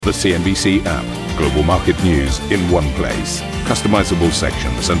The CNBC app. Global market news in one place. Customizable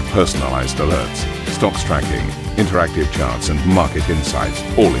sections and personalized alerts. Stocks tracking, interactive charts and market insights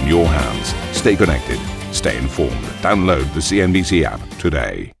all in your hands. Stay connected. Stay informed. Download the CNBC app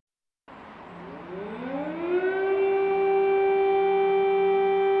today.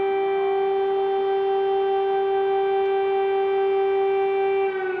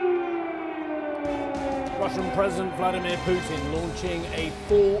 Russian President Vladimir Putin launching a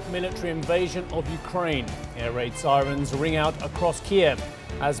full military invasion of Ukraine. Air raid sirens ring out across Kiev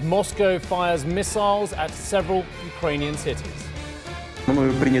as Moscow fires missiles at several Ukrainian cities.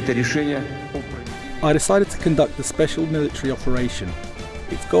 I decided to conduct a special military operation.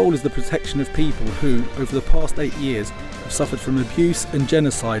 Its goal is the protection of people who, over the past 8 years, have suffered from abuse and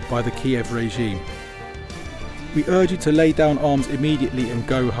genocide by the Kiev regime. We urge you to lay down arms immediately and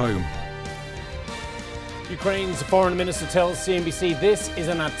go home. Ukraine's foreign minister tells CNBC this is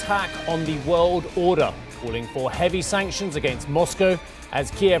an attack on the world order, calling for heavy sanctions against Moscow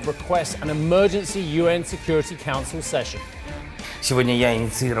as Kiev requests an emergency UN Security Council session.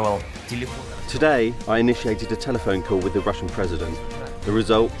 Today, I initiated a telephone call with the Russian president. The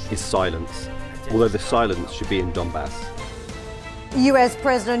result is silence, although the silence should be in Donbass. US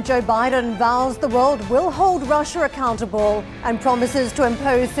President Joe Biden vows the world will hold Russia accountable and promises to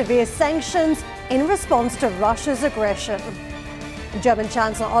impose severe sanctions in response to Russia's aggression. German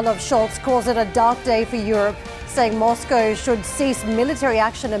Chancellor Olaf Scholz calls it a dark day for Europe, saying Moscow should cease military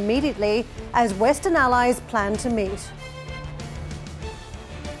action immediately as Western allies plan to meet.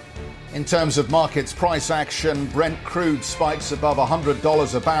 In terms of markets price action, Brent crude spikes above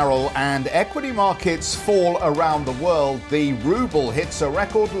 $100 a barrel and equity markets fall around the world. The ruble hits a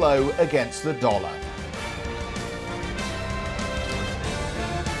record low against the dollar.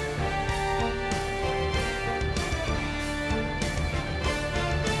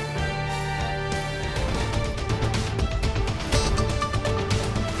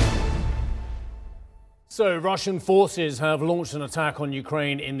 So, Russian forces have launched an attack on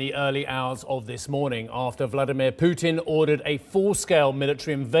Ukraine in the early hours of this morning after Vladimir Putin ordered a full-scale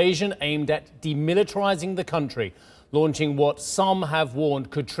military invasion aimed at demilitarizing the country, launching what some have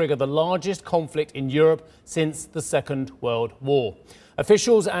warned could trigger the largest conflict in Europe since the Second World War.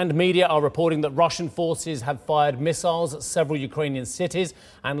 Officials and media are reporting that Russian forces have fired missiles at several Ukrainian cities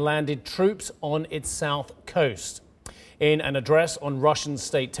and landed troops on its south coast. In an address on Russian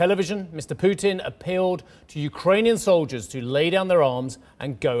state television, Mr. Putin appealed to Ukrainian soldiers to lay down their arms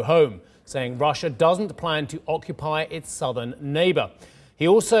and go home, saying Russia doesn't plan to occupy its southern neighbor. He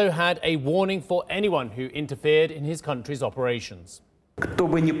also had a warning for anyone who interfered in his country's operations.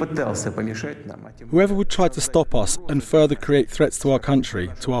 Whoever would try to stop us and further create threats to our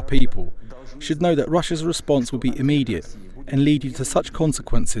country, to our people, should know that Russia's response will be immediate and lead you to such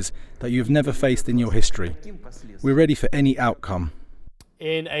consequences that you have never faced in your history. We're ready for any outcome.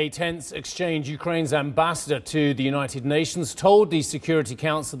 In a tense exchange, Ukraine's ambassador to the United Nations told the Security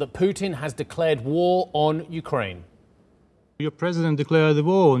Council that Putin has declared war on Ukraine. Your president declared the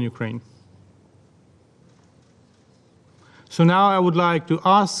war on Ukraine. So now I would like to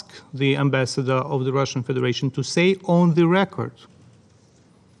ask the ambassador of the Russian Federation to say on the record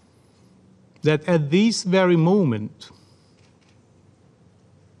that at this very moment,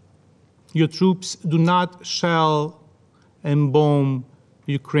 your troops do not shell and bomb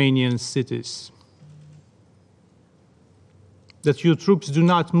Ukrainian cities. That your troops do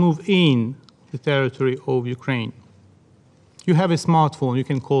not move in the territory of Ukraine. You have a smartphone, you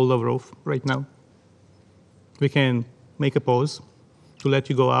can call Lavrov right now. We can make a pause to let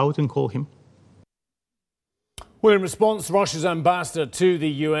you go out and call him. Well, in response, Russia's ambassador to the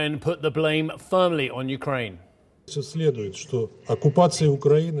UN put the blame firmly on Ukraine.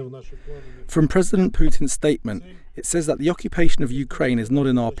 From President Putin's statement, it says that the occupation of Ukraine is not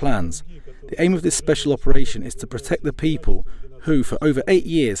in our plans. The aim of this special operation is to protect the people who, for over 8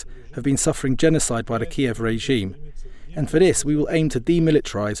 years, have been suffering genocide by the Kiev regime. And for this, we will aim to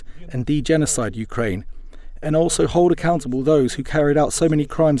demilitarize and de-genocide Ukraine, and also hold accountable those who carried out so many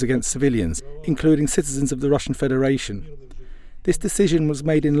crimes against civilians, including citizens of the Russian Federation. This decision was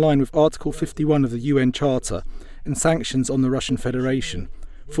made in line with Article 51 of the UN Charter and sanctions on the Russian Federation,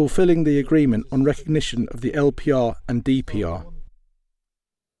 fulfilling the agreement on recognition of the LPR and DPR.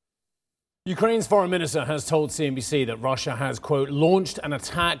 Ukraine's foreign minister has told CNBC that Russia has, quote, launched an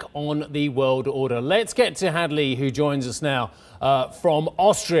attack on the world order. Let's get to Hadley, who joins us now from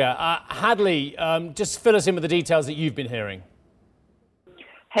Austria. Hadley, just fill us in with the details that you've been hearing.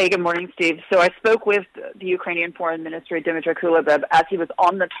 Hey, good morning, Steve. So I spoke with the Ukrainian Foreign Minister, Dmytro Kuleba, as he was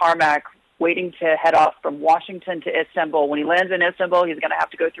on the tarmac waiting to head off from Washington to Istanbul. When he lands in Istanbul, he's going to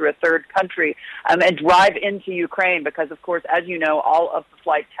have to go through a third country and drive into Ukraine because, of course, as you know, all of the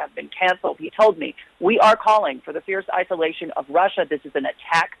flights have been canceled. He told me, we are calling for the fierce isolation of Russia. This is an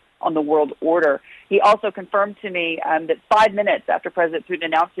attack on the world order. He also confirmed to me that 5 minutes after President Putin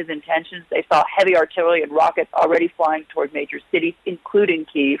announced his intentions, they saw heavy artillery and rockets already flying toward major cities, including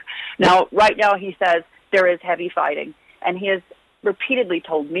Kyiv. Now, right now, he says there is heavy fighting, and he has repeatedly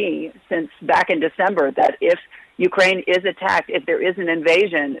told me since back in December that if Ukraine is attacked, if there is an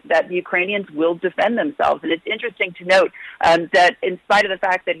invasion, that the Ukrainians will defend themselves. And it's interesting to note that in spite of the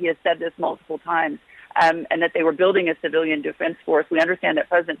fact that he has said this multiple times, and that they were building a civilian defense force, we understand that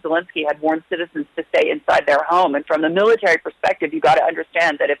President Zelensky had warned citizens to stay inside their home. And from the military perspective, you've got to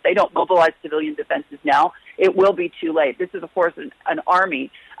understand that if they don't mobilize civilian defenses now, it will be too late. This is, of course, an army,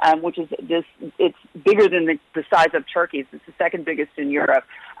 which is it's bigger than the size of Turkey's. It's the second biggest in Europe.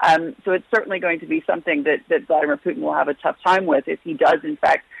 So it's certainly going to be something that Vladimir Putin will have a tough time with if he does, in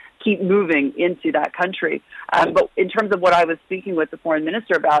fact, keep moving into that country. But in terms of what I was speaking with the foreign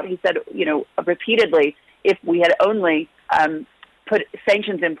minister about, he said, repeatedly, if we had only put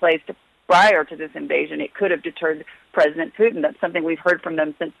sanctions in place prior to this invasion, it could have deterred President Putin. That's something we've heard from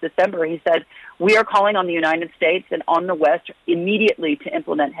them since December. He said, we are calling on the United States and on the West immediately to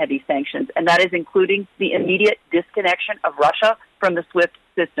implement heavy sanctions, and that is including the immediate disconnection of Russia from the SWIFT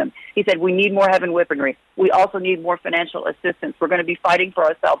system. He said, we need more heavy weaponry. We also need more financial assistance. We're going to be fighting for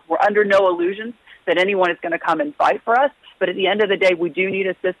ourselves. We're under no illusions that anyone is going to come and fight for us, but at the end of the day, we do need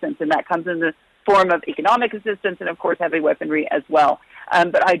assistance, and that comes in the form of economic assistance and, of course, heavy weaponry as well.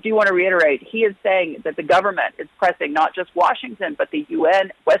 But I do want to reiterate, he is saying that the government is pressing not just Washington, but the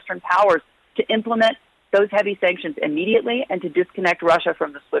UN, Western powers, to implement those heavy sanctions immediately and to disconnect Russia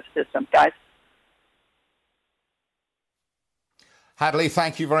from the SWIFT system. Guys? Hadley,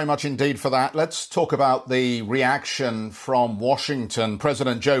 thank you very much indeed for that. Let's talk about the reaction from Washington.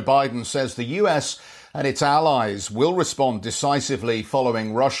 President Joe Biden says the US and its allies will respond decisively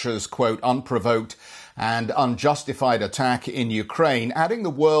following Russia's, quote, unprovoked and unjustified attack in Ukraine, adding the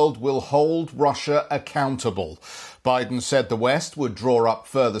world will hold Russia accountable. Biden said the West would draw up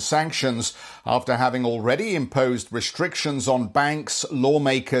further sanctions after having already imposed restrictions on banks,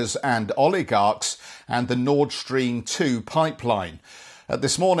 lawmakers and oligarchs and the Nord Stream 2 pipeline. At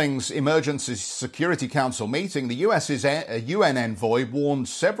this morning's Emergency Security Council meeting, the US's UN envoy warned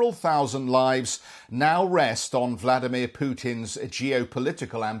several thousand lives now rest on Vladimir Putin's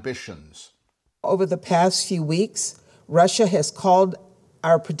geopolitical ambitions. Over the past few weeks, Russia has called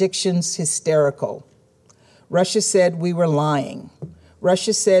our predictions hysterical. Russia said we were lying.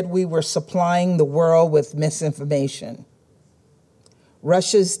 Russia said we were supplying the world with misinformation.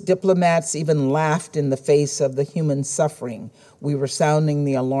 Russia's diplomats even laughed in the face of the human suffering we were sounding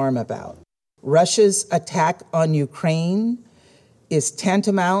the alarm about. Russia's attack on Ukraine is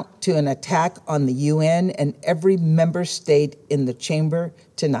tantamount to an attack on the UN and every member state in the chamber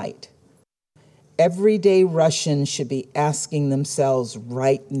tonight. Everyday Russians should be asking themselves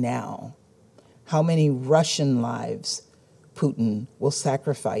right now, how many Russian lives Putin will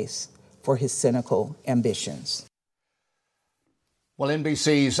sacrifice for his cynical ambitions. Well,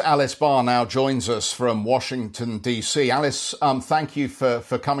 NBC's Alice Barr now joins us from Washington, D.C. Alice, thank you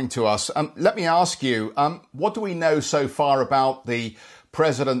for coming to us. Let me ask you, what do we know so far about the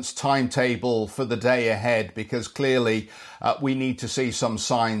President's timetable for the day ahead? Because clearly we need to see some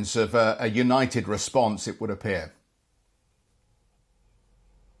signs of a united response, it would appear.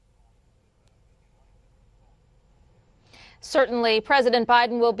 Certainly, President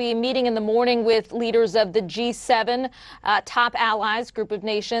Biden will be meeting in the morning with leaders of the G7, top allies, group of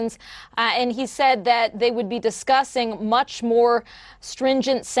nations, and he said that they would be discussing much more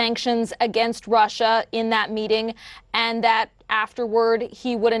stringent sanctions against Russia in that meeting, and that afterward,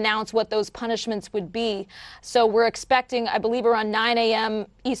 he would announce what those punishments would be. So we're expecting, I believe, around 9 a.m.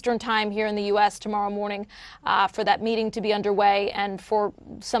 Eastern time here in the U.S. tomorrow morning for that meeting to be underway and for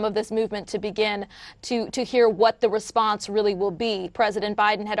some of this movement to begin to hear what the response really will be. President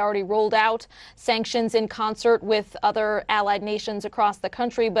Biden had already rolled out sanctions in concert with other allied nations across the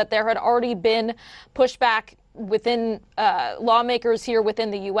country, but there had already been pushback within lawmakers here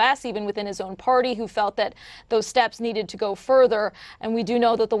within the U.S., even within his own party, who felt that those steps needed to go further. And we do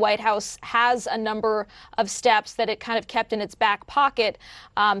know that the White House has a number of steps that it kind of kept in its back pocket,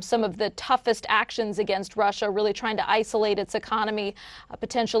 some of the toughest actions against Russia, really trying to isolate its economy,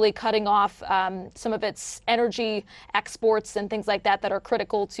 potentially cutting off some of its energy exports and things like that that are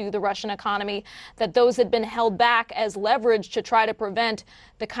critical to the Russian economy, that those had been held back as leverage to try to prevent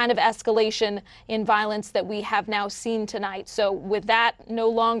the kind of escalation in violence that we we have now seen tonight. So with that no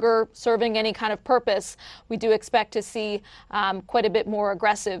longer serving any kind of purpose, we do expect to see quite a bit more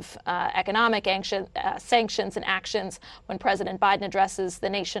aggressive economic sanctions and actions when President Biden addresses the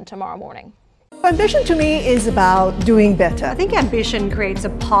nation tomorrow morning. Ambition to me is about doing better. I think ambition creates a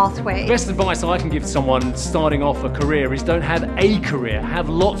pathway. The best advice I can give to someone starting off a career is don't have a career, have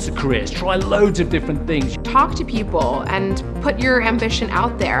lots of careers, try loads of different things. Talk to people and put your ambition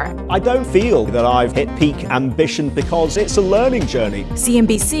out there. I don't feel that I've hit peak ambition because it's a learning journey.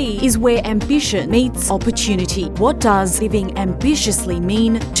 CNBC is where ambition meets opportunity. What does living ambitiously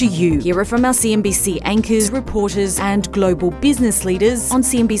mean to you? Hear it from our CNBC anchors, reporters and global business leaders on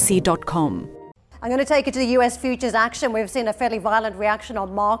CNBC.com. I'm going to take you to the US futures action. We've seen a fairly violent reaction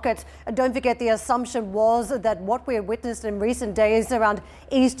on markets. And don't forget, the assumption was that what we had witnessed in recent days around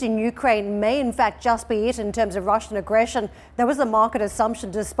eastern Ukraine may in fact just be it in terms of Russian aggression. There was a market assumption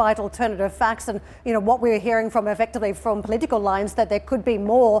despite alternative facts and, what we were hearing from effectively from political lines that there could be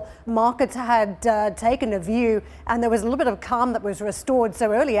more. Markets had taken a view and there was a little bit of calm that was restored.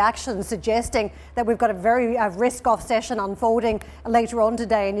 So early action suggesting that we've got a very risk-off session unfolding later on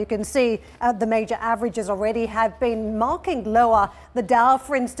today. And you can see the major averages already have been marking lower. The Dow,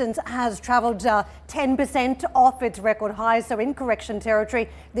 for instance, has travelled 10% off its record highs, so in correction territory.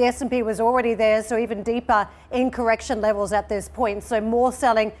 The S&P was already there, so even deeper in correction levels at this point. So more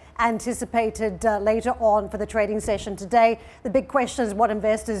selling anticipated later on for the trading session today. The big question is what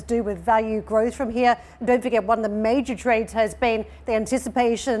investors do with value growth from here. And don't forget, one of the major trades has been the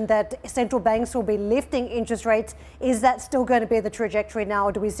anticipation that central banks will be lifting interest rates. Is that still going to be the trajectory now,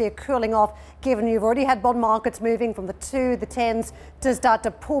 or do we see a cooling off, given you've already had bond markets moving from the 2, the 10s to start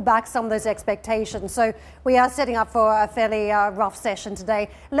to pull back some of those expectations? So we are setting up for a fairly rough session today.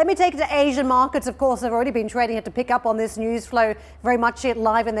 Let me take it to Asian markets. Of course, they've already been trading, had to pick up on this news flow, very much it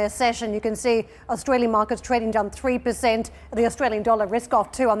live in their session. You can see Australian markets trading down 3%, the Australian dollar risk off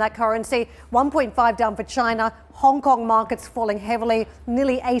 2 on that currency, 1.5 down for China. Hong Kong markets falling heavily,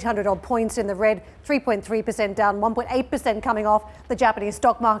 nearly 800 odd points in the red, 3.3% down, 1.8% coming off the Japanese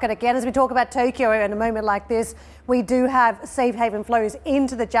stock market. Again, as we talk about Tokyo in a moment like this, we do have safe haven flows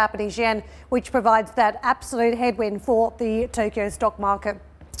into the Japanese yen, which provides that absolute headwind for the Tokyo stock market.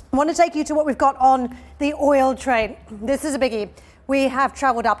 I want to take you to what we've got on the oil trade. This is a biggie. We have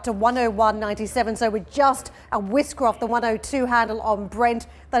travelled up to 101.97, so we're just a whisker off the 102 handle on Brent.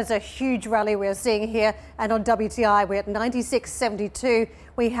 That is a huge rally we're seeing here. And on WTI, we're at 96.72.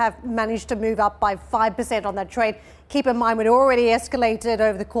 We have managed to move up by 5% on that trade. Keep in mind, we'd already escalated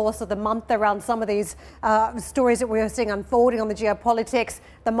over the course of the month around some of these stories that we were seeing unfolding on the geopolitics.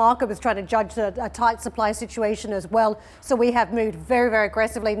 The market was trying to judge a tight supply situation as well. So we have moved very, very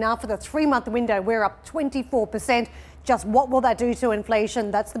aggressively. Now for the 3-month window, we're up 24%. Just what will that do to inflation?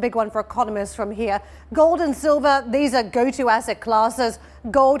 That's the big one for economists from here. Gold and silver, these are go-to asset classes.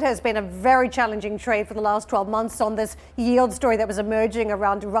 Gold has been a very challenging trade for the last 12 months on this yield story that was emerging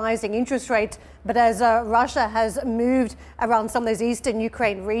around rising interest rates. But as Russia has moved around some of those eastern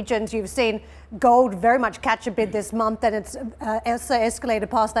Ukraine regions, you've seen gold very much catch a bid this month, and it's escalated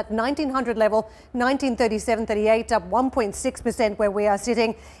past that 1900 level, 1937.38, up 1.6% where we are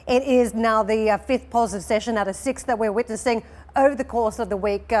sitting. It is now the fifth positive session out of 6 that we're witnessing over the course of the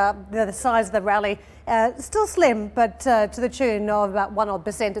week. The size of the rally still slim, but to the tune of about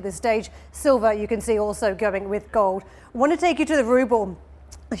 1% at this stage. Silver, you can see, also going with gold. I want to take you to the ruble.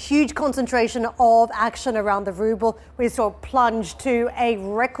 A huge concentration of action around the ruble. We saw it plunge to a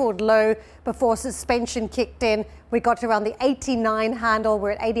record low before suspension kicked in. We got to around the 89 handle.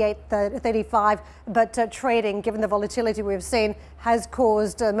 We're at 88.35, but trading, given the volatility we've seen, has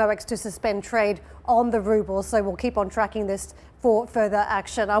caused MOEX to suspend trade on the ruble. So we'll keep on tracking this for further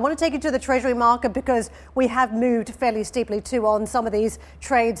action. I want to take you to the Treasury market because we have moved fairly steeply too on some of these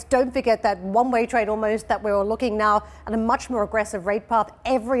trades. Don't forget that one-way trade almost that we're looking now at a much more aggressive rate path.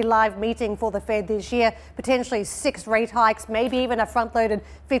 Every live meeting for the Fed this year, potentially 6 rate hikes, maybe even a front-loaded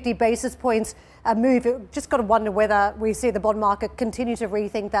 50 basis points move. Just got to wonder whether we see the bond market continue to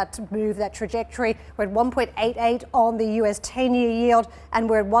rethink that move, that trajectory. We're at 1.88 on the US 10-year yield, and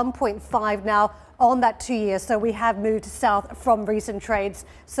we're at 1.5 now on that 2-year. So we have moved south from recent trades.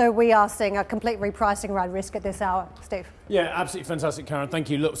 So we are seeing a complete repricing around risk at this hour. Steve? Yeah, absolutely fantastic, Karen.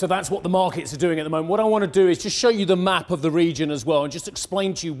 Thank you. Look, so that's what the markets are doing at the moment. What I want to do is just show you the map of the region as well and just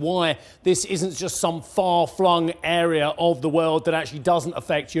explain to you why this isn't just some far-flung area of the world that actually doesn't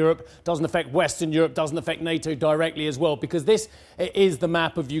affect Europe, doesn't affect Western Europe, doesn't affect NATO directly as well, because this is the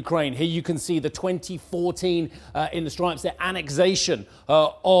map of Ukraine. Here you can see the 2014 in the stripes, the annexation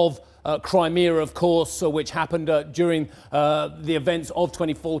of Crimea, of course, which happened during the events of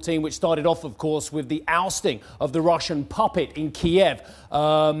 2014, which started off, of course, with the ousting of the Russian puppet in Kiev.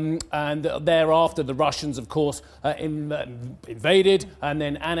 And thereafter, the Russians, of course, invaded and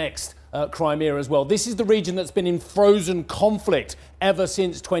then annexed Crimea as well. This is the region that's been in frozen conflict ever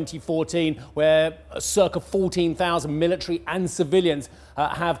since 2014, where circa 14,000 military and civilians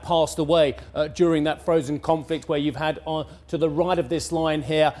have passed away during that frozen conflict, where you've had to the right of this line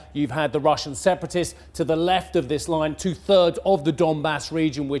here, you've had the Russian separatists. To the left of this line, 2/3 of the Donbass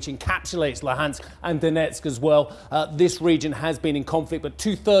region, which encapsulates Luhansk and Donetsk as well. This region has been in conflict, but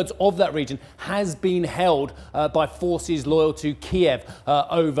 2/3 of that region has been held by forces loyal to Kiev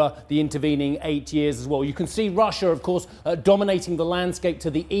over the intervening 8 years as well. You can see Russia, of course, dominating the landscape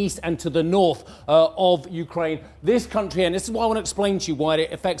to the east and to the north of Ukraine. This country, and this is why I want to explain to you why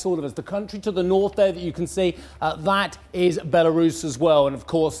it affects all of us. The country to the north there that you can see, that is Belarus as well. And of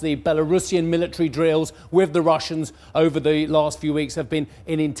course, the Belarusian military drills with the Russians over the last few weeks have been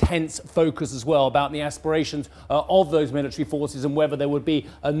in intense focus as well about the aspirations of those military forces and whether there would be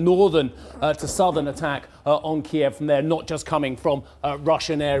a northern to southern attack on Kiev from there, not just coming from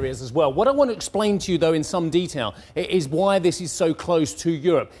Russian areas as well. What I want to explain to you, though, in some detail is why this is so close to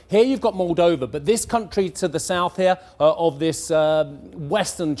Europe. Here you've got Moldova, but this country to the south here of this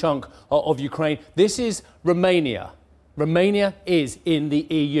western chunk of Ukraine, this is Romania. Romania is in the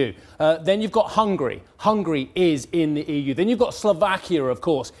EU. Then you've got Hungary. Hungary is in the EU. Then you've got Slovakia, of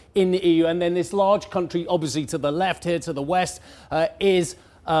course, in the EU. And then this large country, obviously to the left here, to the west, is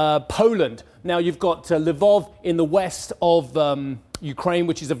Poland. Now you've got Lvov in the west of Ukraine,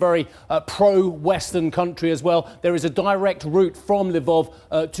 which is a very pro-Western country as well. There is a direct route from Lvov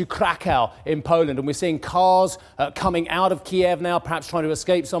to Krakow in Poland, and we're seeing cars coming out of Kiev now, perhaps trying to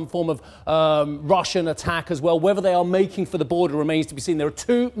escape some form of Russian attack as well. Whether they are making for the border remains to be seen. There are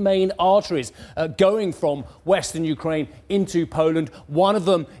two main arteries going from Western Ukraine into Poland. One of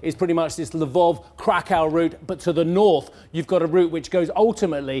them is pretty much this Lvov-Krakow route, but to the north, you've got a route which goes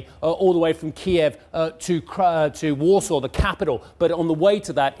ultimately all the way from Kiev to Warsaw, the capital. But on the way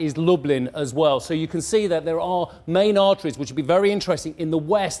to that is Lublin as well. So you can see that there are main arteries, which would be very interesting in the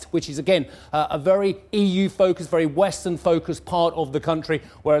west, which is, again, a very EU-focused, very Western-focused part of the country,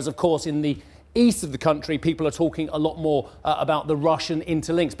 whereas, of course, in the east of the country, people are talking a lot more about the Russian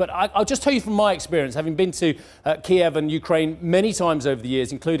interlinks. But I'll just tell you from my experience, having been to Kiev and Ukraine many times over the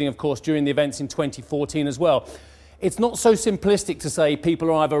years, including, of course, during the events in 2014 as well. It's not so simplistic to say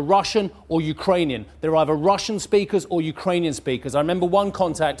people are either Russian or Ukrainian. They're either Russian speakers or Ukrainian speakers. I remember one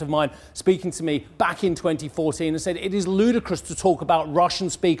contact of mine speaking to me back in 2014 and said it is ludicrous to talk about Russian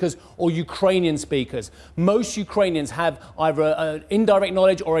speakers or Ukrainian speakers. Most Ukrainians have either an indirect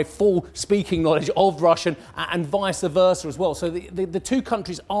knowledge or a full speaking knowledge of Russian and vice versa as well. So the two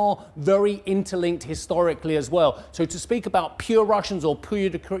countries are very interlinked historically as well. So to speak about pure Russians or pure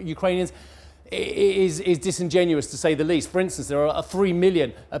Ukrainians is disingenuous, to say the least. For instance, there are 3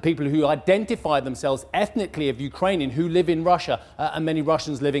 million people who identify themselves ethnically of Ukrainian who live in Russia, and many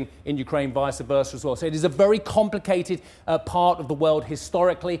Russians living in Ukraine, vice versa as well. So it is a very complicated part of the world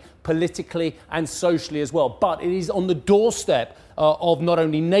historically, politically and socially as well. But it is on the doorstep of not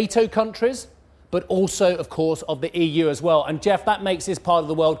only NATO countries, but also, of course, of the EU as well. And Jeff, that makes this part of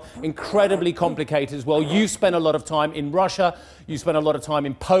the world incredibly complicated as well. You've spent a lot of time in Russia. You spent a lot of time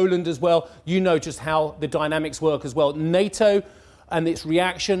in Poland as well. You know just how the dynamics work as well. NATO and its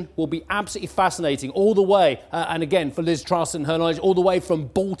reaction will be absolutely fascinating all the way, and again, for Liz Truss and her knowledge, all the way from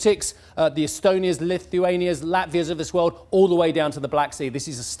Baltics, the Estonias, Lithuanias, Latvias of this world, all the way down to the Black Sea. This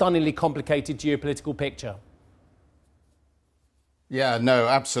is a stunningly complicated geopolitical picture. Yeah, no,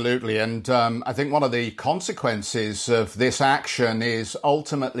 absolutely. And I think one of the consequences of this action is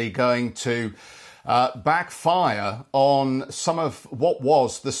ultimately going to backfire on some of what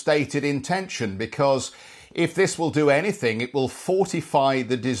was the stated intention, because if this will do anything, it will fortify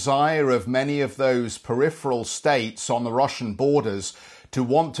the desire of many of those peripheral states on the Russian borders to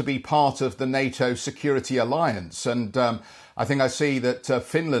want to be part of the NATO security alliance. And I think I see that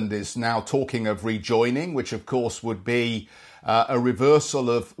Finland is now talking of rejoining, which of course would be a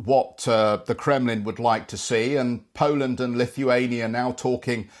reversal of what the Kremlin would like to see. And Poland and Lithuania now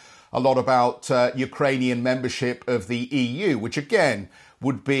talking a lot about Ukrainian membership of the EU, which again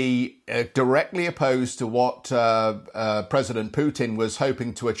would be directly opposed to what President Putin was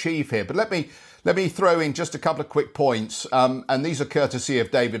hoping to achieve here. But let me throw in just a couple of quick points, and these are courtesy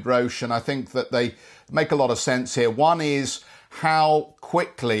of David Roche, and I think that they make a lot of sense here. One is how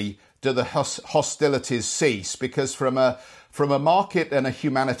quickly do the hostilities cease? Because from a market and a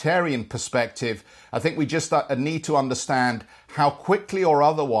humanitarian perspective, I think we just need to understand how quickly or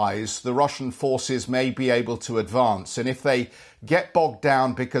otherwise the Russian forces may be able to advance. And if they get bogged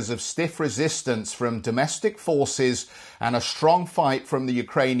down because of stiff resistance from domestic forces and a strong fight from the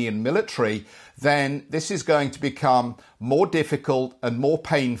Ukrainian military, then this is going to become more difficult and more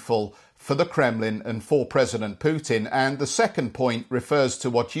painful for the Kremlin and for President Putin. And the second point refers to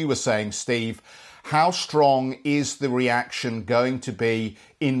what you were saying, Steve. How strong is the reaction going to be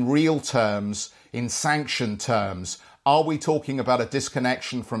in real terms, in sanction terms? Are we talking about a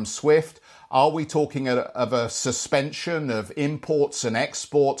disconnection from SWIFT? Are we talking of a suspension of imports and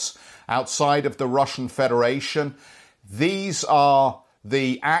exports outside of the Russian Federation? These are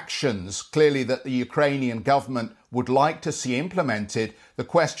the actions, clearly, that the Ukrainian government would like to see implemented. The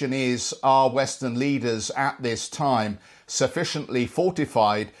question is, are Western leaders at this time sufficiently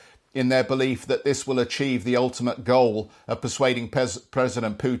fortified in their belief that this will achieve the ultimate goal of persuading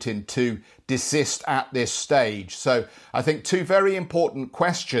President Putin to desist at this stage? So I think two very important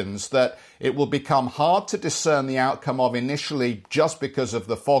questions that it will become hard to discern the outcome of initially just because of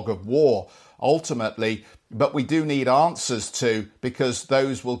the fog of war, ultimately, but we do need answers to, because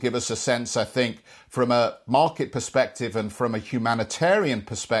those will give us a sense, I think, from a market perspective and from a humanitarian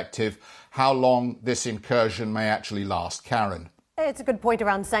perspective, how long this incursion may actually last. Karen. It's a good point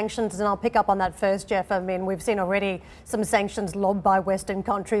around sanctions, and I'll pick up on that first, Jeff. I mean, we've seen already some sanctions lobbed by Western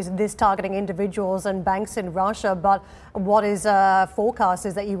countries, this targeting individuals and banks in Russia. But what is forecast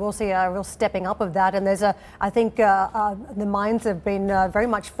is that you will see a real stepping up of that. And there's I think the minds have been very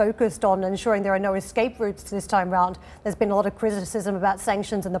much focused on ensuring there are no escape routes this time round. There's been a lot of criticism about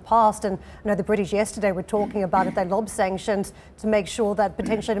sanctions in the past. And I know the British yesterday were talking about if they lob sanctions to make sure that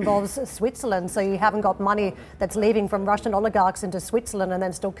potentially involves Switzerland. So you haven't got money that's leaving from Russian oligarchs into Switzerland and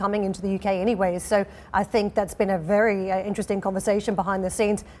then still coming into the UK anyways. So I think that's been a very interesting conversation behind the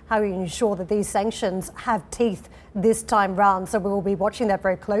scenes, how you ensure that these sanctions have teeth this time round. So we will be watching that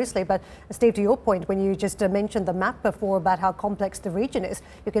very closely. But Steve, to your point, when you just mentioned the map before about how complex the region is,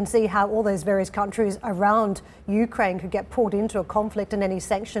 you can see how all those various countries around Ukraine could get pulled into a conflict in any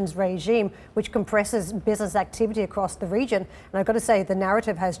sanctions regime, which compresses business activity across the region. And I've got to say, the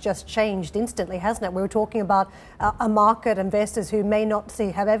narrative has just changed instantly, hasn't it? We were talking about a market, investors who may not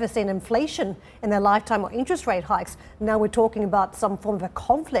have ever seen inflation in their lifetime or interest rate hikes. Now we're talking about some form of a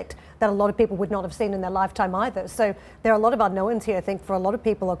conflict that a lot of people would not have seen in their lifetime either. So there are a lot of unknowns here, I think, for a lot of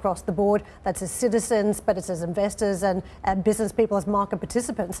people across the board. That's as citizens, but it's as investors and business people, as market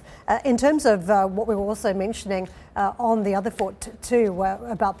participants. In terms of what we were also mentioning on the other foot too,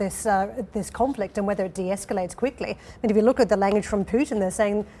 about this conflict and whether it de-escalates quickly. I mean, if you look at the language from Putin, they're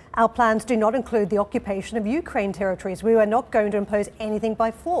saying our plans do not include the occupation of Ukraine territories. We are not going to impose anything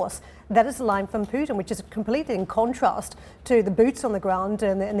by force. That is a line from Putin, which is completely in contrast to the boots on the ground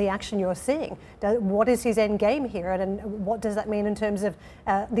and the action you're seeing. What is his end game here, and what does that mean in terms of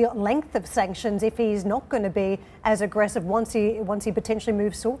the length of sanctions if he's not going to be as aggressive once he potentially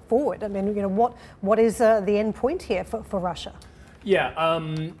moves forward? I mean, you know, what is the end point here for Russia? Yeah.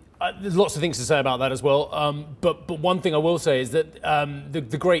 There's lots of things to say about that as well. But one thing I will say is that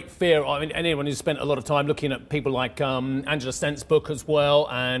the great fear, I mean, anyone who's spent a lot of time looking at people like Angela Stent's book as well,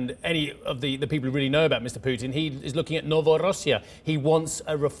 and any of the people who really know about Mr. Putin, he is looking at Novorossiya. He wants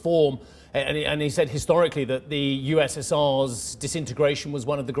a reform. And he said historically that the USSR's disintegration was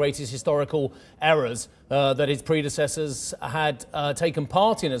one of the greatest historical errors that his predecessors had taken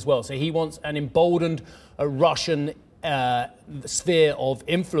part in as well. So he wants an emboldened Russian sphere of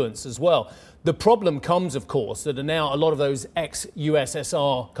influence as well. The problem comes, of course, that are now a lot of those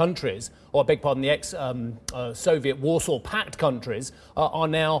ex-USSR countries, or I beg pardon, the ex-Soviet Warsaw Pact countries, are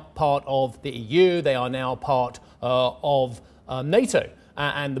now part of the EU. They are now part of NATO.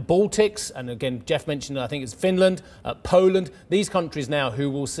 And the Baltics, and again, Jeff mentioned, I think it's Finland, Poland, these countries now who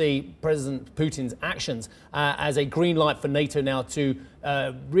will see President Putin's actions as a green light for NATO now to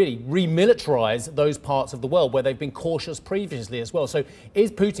really remilitarize those parts of the world where they've been cautious previously as well. So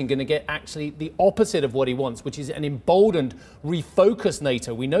is Putin going to get actually the opposite of what he wants, which is an emboldened, refocused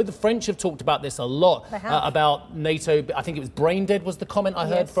NATO? We know the French have talked about this a lot, about NATO. I think it was brain dead was the comment I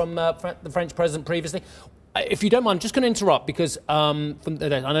heard from the French president previously. If you don't mind, I'm just going to interrupt because I know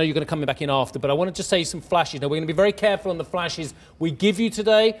you're going to come back in after, but I want to just say some flashes. Now, we're going to be very careful on the flashes we give you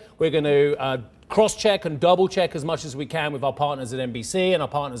today. We're going to cross-check and double-check as much as we can with our partners at NBC and our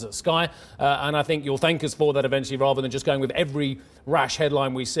partners at Sky. And I think you'll thank us for that eventually, rather than just going with every rash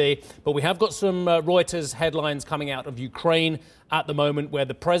headline we see. But we have got some Reuters headlines coming out of Ukraine at the moment, where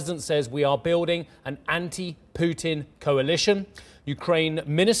the president says we are building an anti-Putin coalition. Ukraine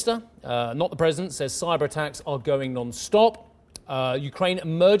minister, not the president, says cyber attacks are going non-stop. Ukraine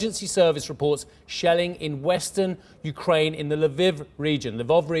emergency service reports shelling in western Ukraine in the Lvov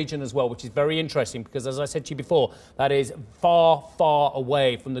region as well, which is very interesting because, as I said to you before, that is far, far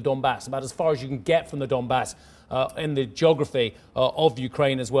away from the Donbass, about as far as you can get from the Donbass in the geography of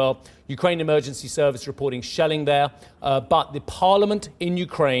Ukraine as well. Ukraine emergency service reporting shelling there, but the parliament in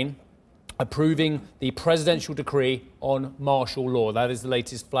Ukraine approving the presidential decree on martial law. That is the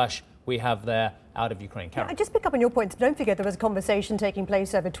latest flash we have there out of Ukraine. Karen. I just pick up on your points. Don't forget there was a conversation taking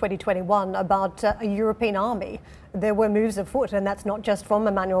place over 2021 about a European army. There were moves afoot, and that's not just from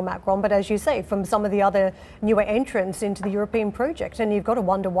Emmanuel Macron, but as you say, from some of the other newer entrants into the European project. And you've got to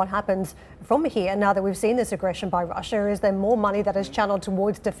wonder what happens from here now that we've seen this aggression by Russia. Is there more money that is channeled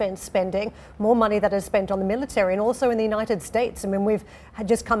towards defense spending, more money that is spent on the military, and also in the United States? I mean, we've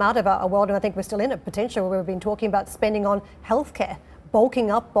just come out of a world, and I think we're still in it, potentially, where we've been talking about spending on healthcare,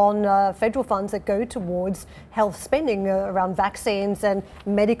 bulking up on federal funds that go towards health spending around vaccines and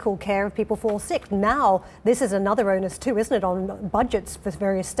medical care if people fall sick. Now, this is another onus too, isn't it, on budgets for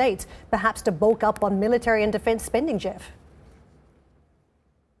various states, perhaps to bulk up on military and defence spending, Jeff?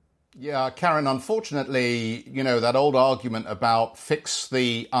 Yeah, Karen, unfortunately, you know, that old argument about fix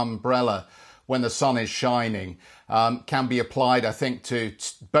the umbrella when the sun is shining can be applied, I think, to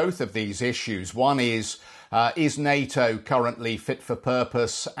both of these issues. One is NATO currently fit for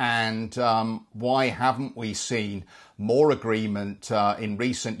purpose, and why haven't we seen more agreement in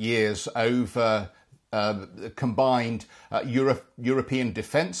recent years over combined European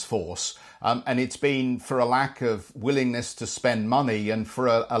defence force? And it's been for a lack of willingness to spend money and for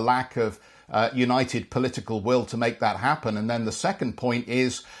a lack of united political will to make that happen. And then the second point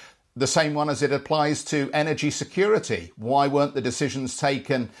is the same one as it applies to energy security. Why weren't the decisions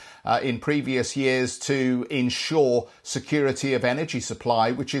taken in previous years to ensure security of energy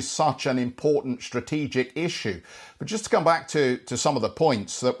supply, which is such an important strategic issue? But just to come back to some of the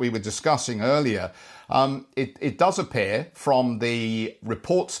points that we were discussing earlier, it does appear from the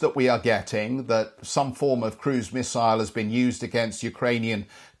reports that we are getting that some form of cruise missile has been used against Ukrainian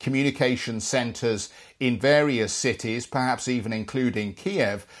communication centres in various cities, perhaps even including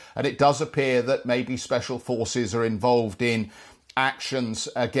Kiev. And it does appear that maybe special forces are involved in actions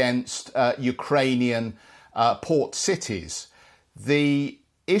against Ukrainian port cities. The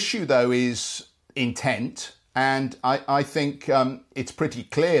issue, though, is intent. And I think it's pretty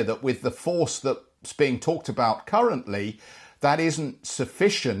clear that with the force that's being talked about currently, that isn't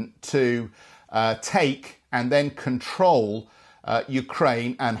sufficient to take and then control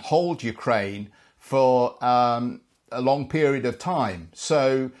Ukraine and hold Ukraine for a long period of time.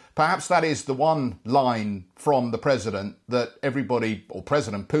 So perhaps that is the one line from the president that everybody, or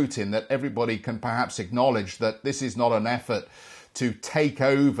President Putin, that everybody can perhaps acknowledge, that this is not an effort to take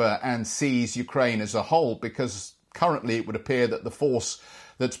over and seize Ukraine as a whole, because currently it would appear that the force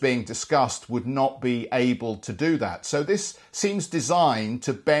that's being discussed would not be able to do that. So this seems designed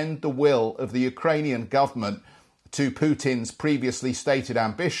to bend the will of the Ukrainian government to Putin's previously stated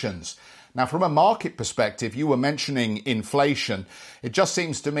ambitions. Now, from a market perspective, you were mentioning inflation. It just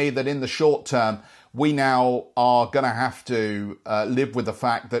seems to me that in the short term, we now are going to have to live with the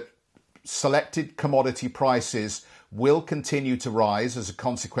fact that selected commodity prices will continue to rise as a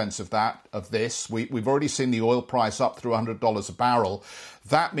consequence of this. We've already seen the oil price up through $100 a barrel.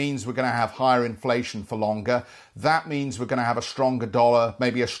 That means we're going to have higher inflation for longer. That means we're going to have a stronger dollar,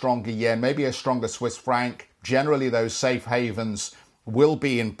 maybe a stronger yen, maybe a stronger Swiss franc. Generally, those safe havens will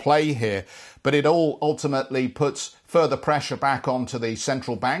be in play here, but it all ultimately puts further pressure back onto the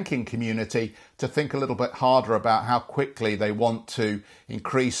central banking community to think a little bit harder about how quickly they want to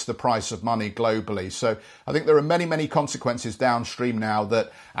increase the price of money globally. So I think there are many, many consequences downstream now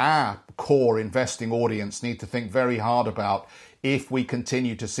that our core investing audience need to think very hard about if we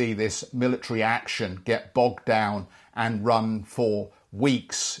continue to see this military action get bogged down and run for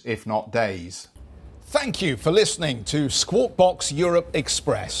weeks, if not days. Thank you for listening to Squawk Box Europe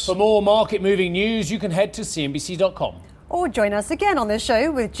Express. For more market-moving news, you can head to cnbc.com. Or join us again on the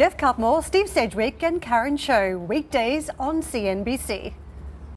show with Jeff Cutmore, Steve Sedgwick and Karen Cho, weekdays on CNBC.